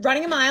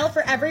running a mile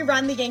for every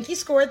run the Yankees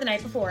scored the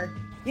night before.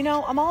 You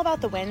know, I'm all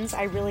about the wins,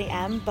 I really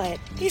am, but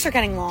these are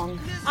getting long.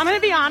 I'm gonna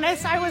be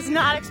honest, I was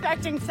not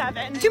expecting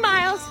 7. 2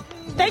 miles.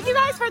 Thank you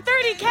guys for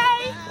 30K.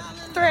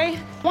 3.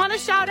 Want to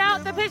shout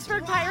out the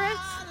Pittsburgh Pirates?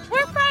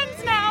 We're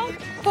friends now.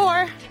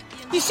 4.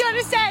 You should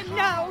have said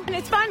no. And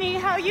it's funny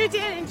how you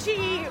didn't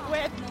cheat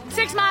with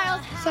 6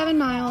 miles. 7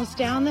 miles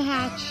down the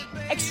hatch.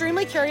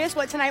 Extremely curious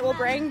what tonight will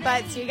bring,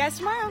 but see you guys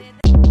tomorrow.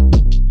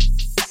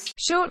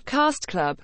 Short Cast Club.